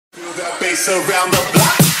Feel that bass around the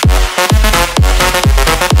block.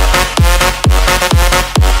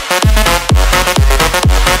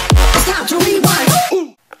 It's time to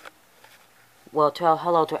rewind. Well,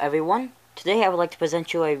 hello to everyone. Today I would like to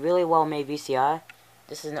present you a really well-made VCR.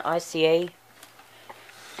 This is an RCA.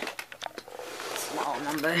 Small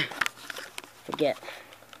number. Forget.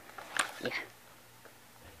 Yeah.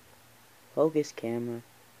 Focus camera.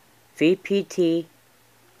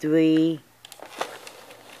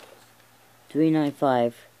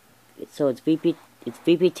 VPT395. So it's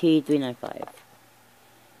VPT395.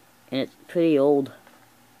 And it's pretty old.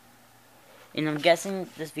 And I'm guessing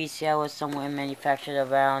this VCR was somewhere manufactured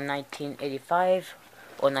around 1985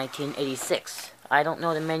 or 1986. I don't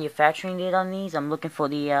know the manufacturing date on these. I'm looking for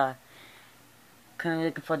the currently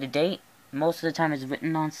looking for the date. Most of the time it's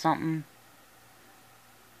written on something.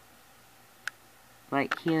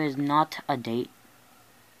 Right here is not a date.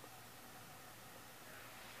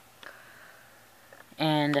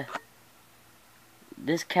 And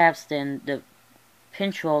this capstan, the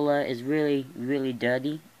pinch roller is really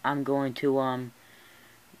dirty. I'm going to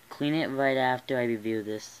clean it right after I review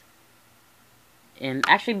this. And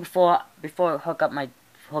actually before I hook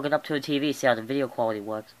it up to the TV, see how the video quality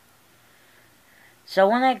works. So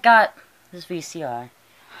when I got this VCR,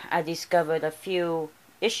 I discovered a few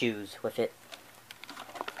issues with it.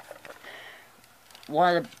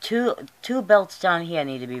 One of the two belts down here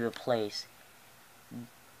need to be replaced.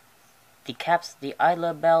 The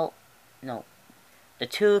idler belt, no, the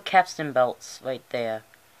two capstan belts right there.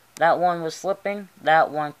 That one was slipping, that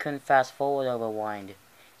one couldn't fast forward or rewind.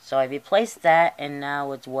 So I replaced that, and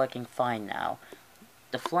now it's working fine now.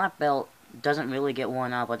 The flat belt doesn't really get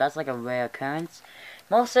worn out, but that's like a rare occurrence.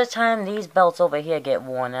 Most of the time, these belts over here get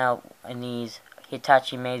worn out in these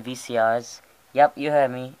Hitachi made VCRs. Yep, you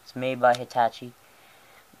heard me, it's made by Hitachi.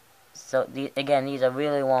 So, again, these are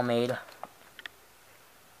really well made.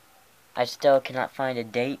 I still cannot find a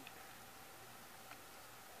date.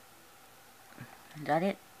 Is that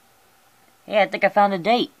it? Yeah, I think I found a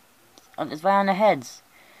date. It's right on the heads.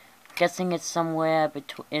 Guessing it's somewhere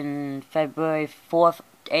in February 4th,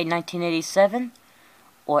 1987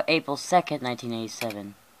 or April 2nd,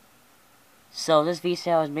 1987. So this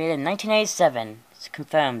VCR was made in 1987. It's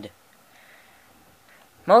confirmed.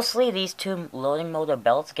 Mostly these two loading motor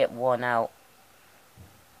belts get worn out.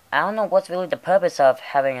 I don't know what's really the purpose of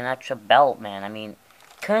having an extra belt, man. I mean,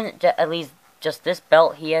 couldn't at least just this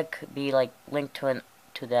belt here could be like linked to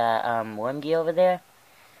that worm gear over there?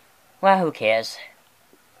 Well, who cares?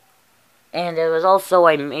 And there was also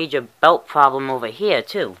a major belt problem over here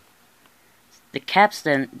too. The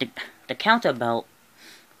capstan, the counter belt,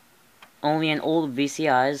 only in old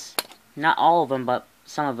VCRs, not all of them, but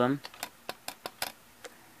some of them,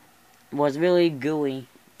 was really gooey.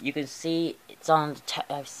 You can see it's on the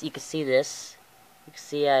you can see this. You can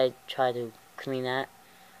see I try to clean that.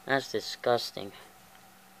 That's disgusting.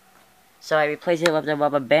 So I replaced it with the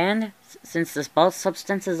rubber band. Since this belt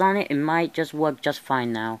substance is on it, it might just work just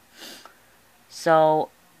fine now. So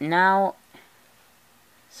now,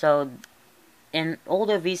 in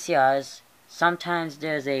older VCRs, sometimes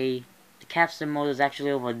the capstan motor is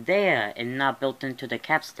actually over there and not built into the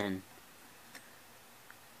capstan.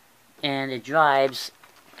 And it drives.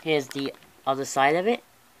 Here's the other side of it.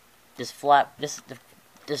 This is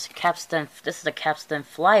the capstan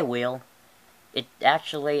flywheel. It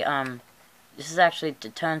actually this is actually to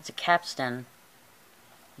turn the capstan,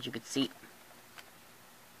 as you can see.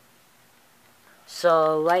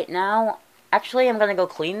 So right now, actually I'm gonna go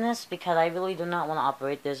clean this because I really do not want to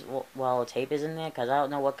operate this while the tape is in there because I don't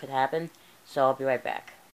know what could happen. So I'll be right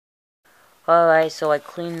back. Alright, so I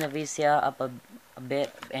cleaned the VCR up a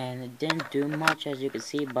bit, and it didn't do much as you can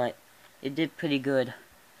see, but it did pretty good.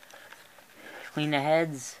 Clean the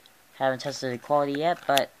heads, haven't tested the quality yet,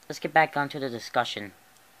 but let's get back onto the discussion.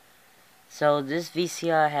 So this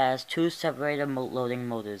VCR has two separated loading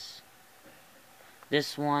motors.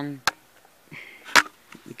 This one,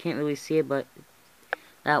 you can't really see it, but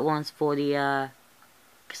that one's for the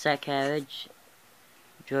cassette carriage,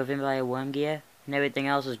 driven by a worm gear, and everything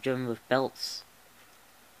else is driven with belts.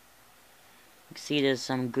 You can see there's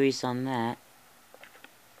some grease on that.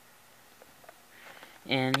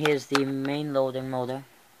 And here's the main loading motor,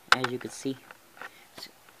 as you can see.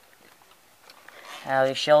 I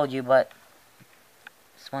already showed you, but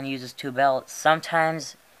this one uses two belts.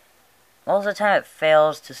 Sometimes, most of the time it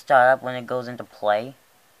fails to start up when it goes into play.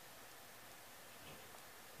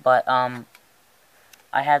 But I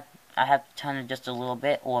have to turn it just a little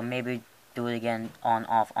bit, or maybe do it again on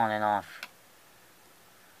and off.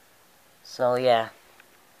 So yeah.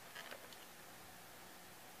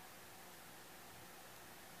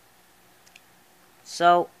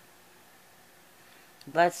 So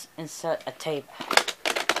let's insert a tape.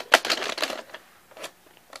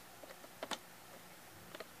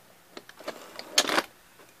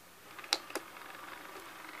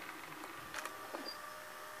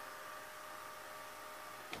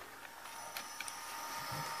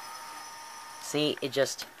 See, it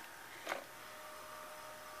just...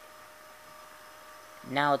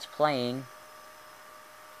 Now it's playing.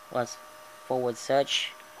 Let's forward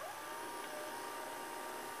search.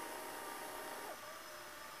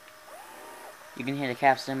 You can hear the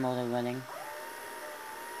capstan motor running.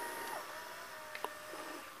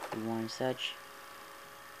 Rewind search.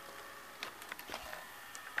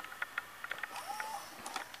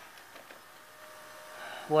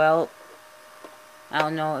 Well, I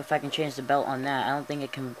don't know if I can change the belt on that. I don't think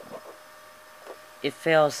it can. It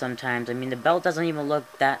fails sometimes. I mean, the belt doesn't even look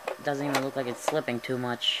like it's slipping too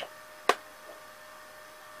much.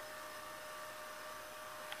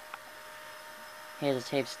 Here's a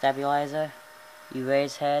tape stabilizer,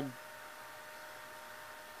 erase head,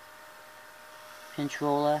 pinch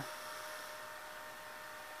roller.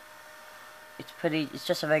 It's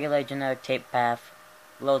just a regular generic tape path.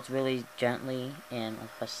 Loads really gently, and I'll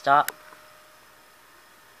press stop.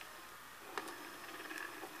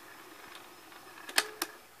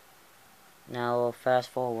 Now we'll fast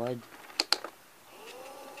forward.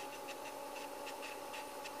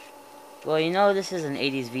 Well, you know this is an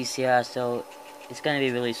 80s VCR, so it's gonna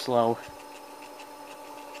be really slow.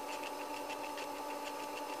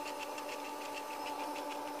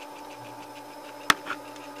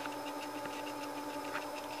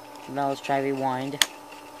 Now let's try rewind.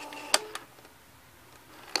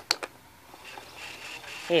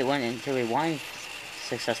 Hey, it went into rewind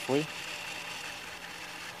successfully.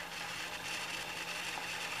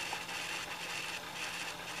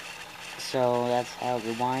 So that's how it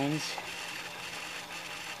rewinds.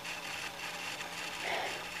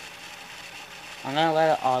 I'm gonna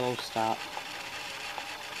let it auto stop.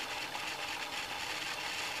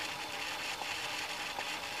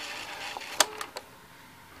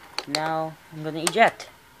 Now I'm gonna eject.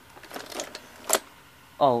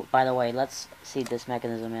 Oh, by the way, let's see this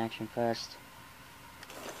mechanism in action first.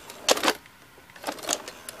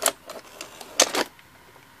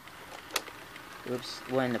 Oops,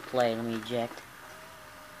 we're in the play. Let me eject.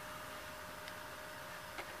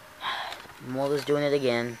 Motor's doing it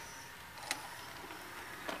again.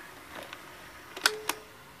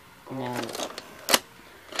 Now,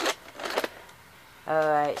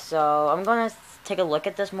 alright, so I'm gonna take a look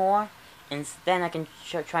at this more, and then I can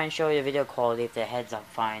try and show you the video quality if the head's up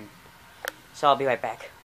fine. So I'll be right back.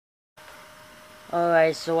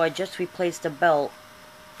 Alright, so I just replaced the belt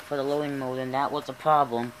for the loading mode, and that was a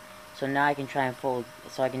problem. So now I can try and fold,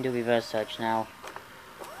 so I can do reverse search now.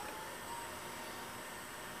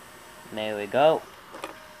 There we go.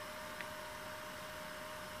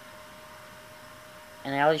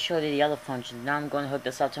 And I already showed you the other functions. Now I'm going to hook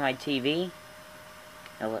this up to my TV.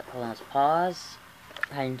 Hold on, let's pause.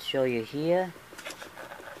 I can show you here.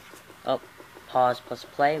 Oh, pause plus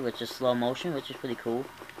play, which is slow motion, which is pretty cool.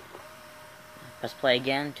 Press play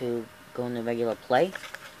again to go into regular play.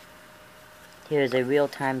 Here's a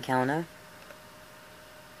real-time counter.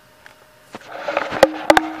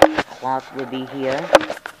 Clock would be here.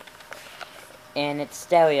 And it's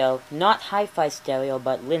stereo. Not hi-fi stereo,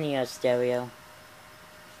 but linear stereo.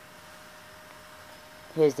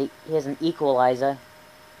 Here's an equalizer.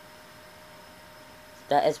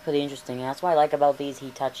 That is pretty interesting. That's what I like about these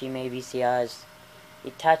Hitachi made VCRs.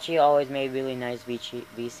 Hitachi always made really nice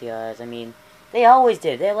VCRs. I mean, they always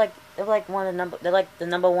did. They're like the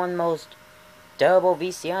number one most durable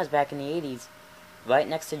VCRs back in the 80s, right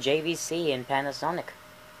next to JVC and Panasonic.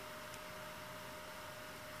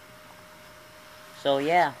 So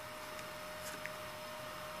yeah.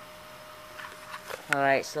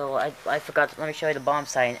 Alright, so I forgot to, let me show you the bomb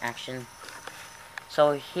sight in action.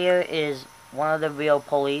 So here is one of the real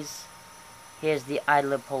pulleys. Here's the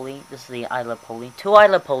idler pulley. This is the idler pulley. Two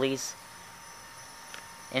idler pulleys.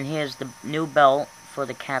 And here's the new belt for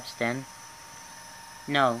the capstan.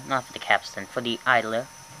 No, not for the capstan, for the idler.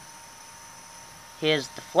 Here's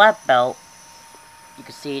the flat belt. You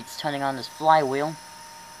can see it's turning on this flywheel.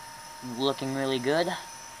 Looking really good.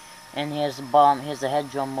 And here's the head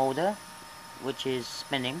drum motor, which is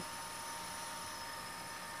spinning.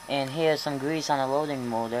 And here's some grease on the loading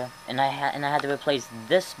motor, and I had to replace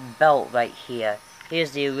this belt right here.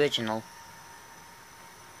 Here's the original.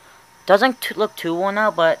 Doesn't look too worn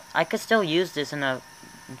out, but I could still use this in a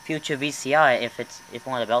future VCR if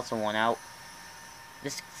one of the belts are worn out.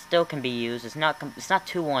 This still can be used. It's not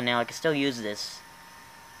too worn out. I can still use this.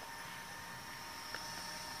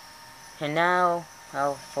 And now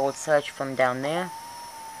I'll forward search from down there.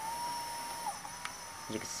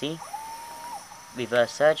 As you can see,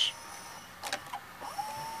 reverse search.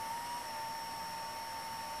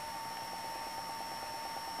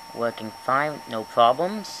 Working fine, no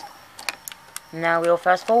problems. Now we'll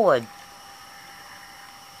fast forward.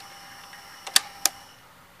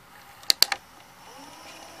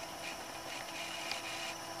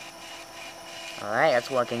 Alright,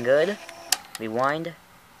 that's working good. Rewind.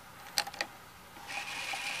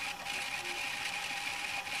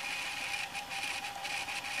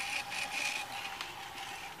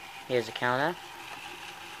 Here's the counter.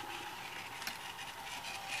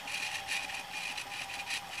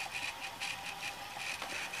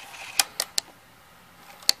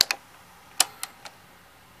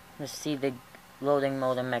 Let's see the loading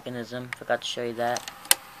motor mechanism. Forgot to show you that.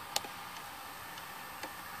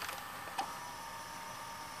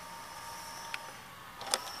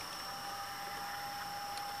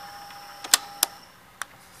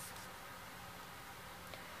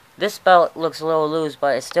 This belt looks a little loose,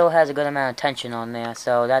 but it still has a good amount of tension on there,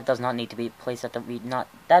 so that does not need to be replaced at the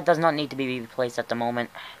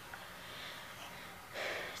moment.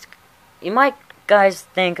 You might guys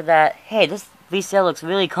think that, hey, this VCR looks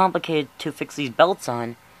really complicated to fix these belts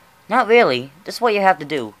on. Not really. This is what you have to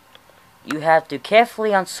do. You have to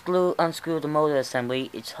carefully unscrew the motor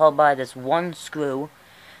assembly. It's held by this one screw.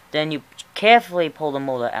 Then you carefully pull the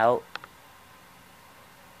motor out.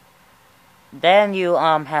 Then you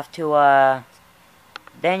have to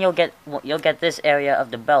then you'll get this area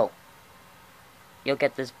of the belt. You'll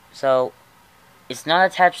get this, so it's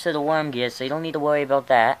not attached to the worm gear, so you don't need to worry about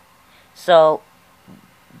that. So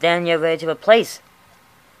then you're ready to replace.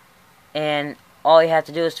 And all you have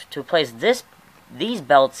to do is to replace these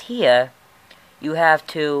belts here. You have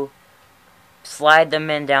to slide them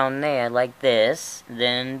in down there like this.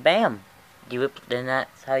 Then bam, then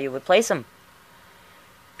that's how you replace them.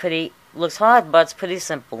 Looks hard, but it's pretty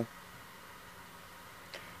simple.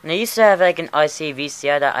 And I used to have like an RCA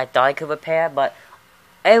VCR that I thought I could repair, but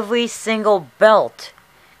every single belt,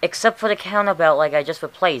 except for the counter belt like I just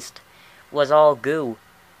replaced, was all goo.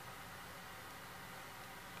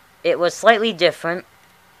 It was slightly different.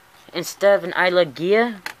 Instead of an idler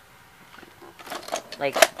gear,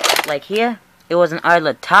 like here, it was an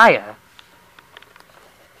idler tire.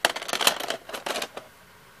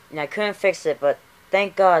 And I couldn't fix it, but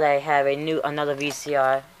thank God I have another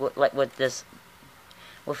VCR with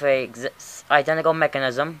a identical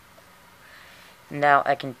mechanism. Now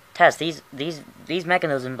I can test these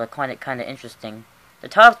mechanisms are kind of interesting. The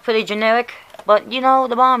top's pretty generic, but you know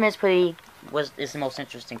the bottom is the most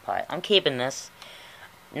interesting part. I'm keeping this.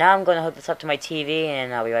 Now I'm gonna hook this up to my TV,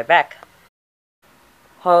 and I'll be right back.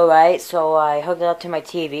 Alright, so I hooked it up to my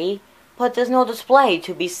TV, but there's no display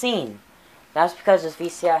to be seen. That's because this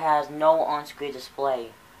VCR has no on-screen display.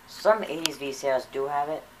 Some 80s VCRs do have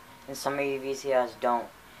it, and some 80s VCRs don't.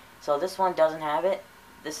 So this one doesn't have it.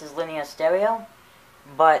 This is linear stereo,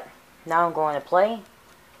 but now I'm going to play.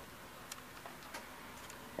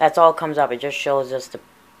 That's all it comes up. It just shows us the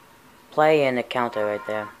play and the counter right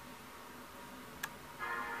there.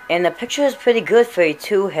 And the picture is pretty good for a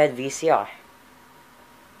 2-head VCR.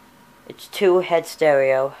 It's 2-head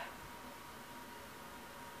stereo.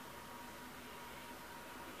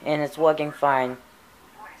 And it's working fine.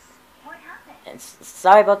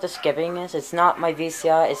 Sorry about the skipping this. It's not my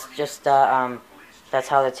VCR. It's just that's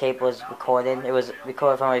how the tape was recorded. It was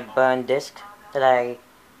recorded from a burned disc that I,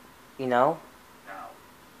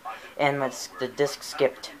 and the disc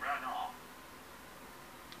skipped.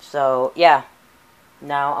 So yeah.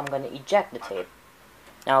 Now I'm gonna eject the tape.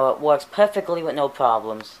 Now it works perfectly with no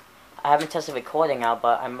problems. I haven't tested recording out,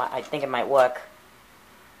 but I think it might work.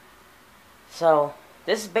 So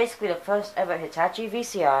this is basically the first ever Hitachi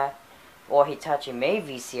VCR, or Hitachi made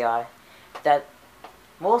VCR, that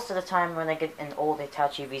most of the time when I get an old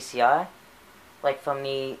Hitachi VCR, like from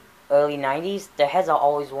the early 90s, the heads are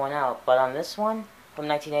always worn out. But on this one, from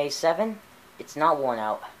 1987, it's not worn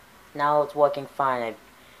out. Now it's working fine.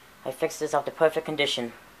 I fixed this up to perfect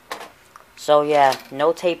condition. So yeah,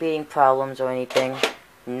 no tape eating problems or anything.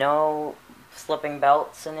 No slipping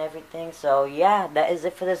belts and everything. So yeah, that is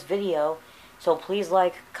it for this video. So please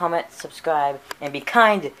like, comment, subscribe, and be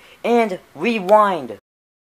kind, and rewind.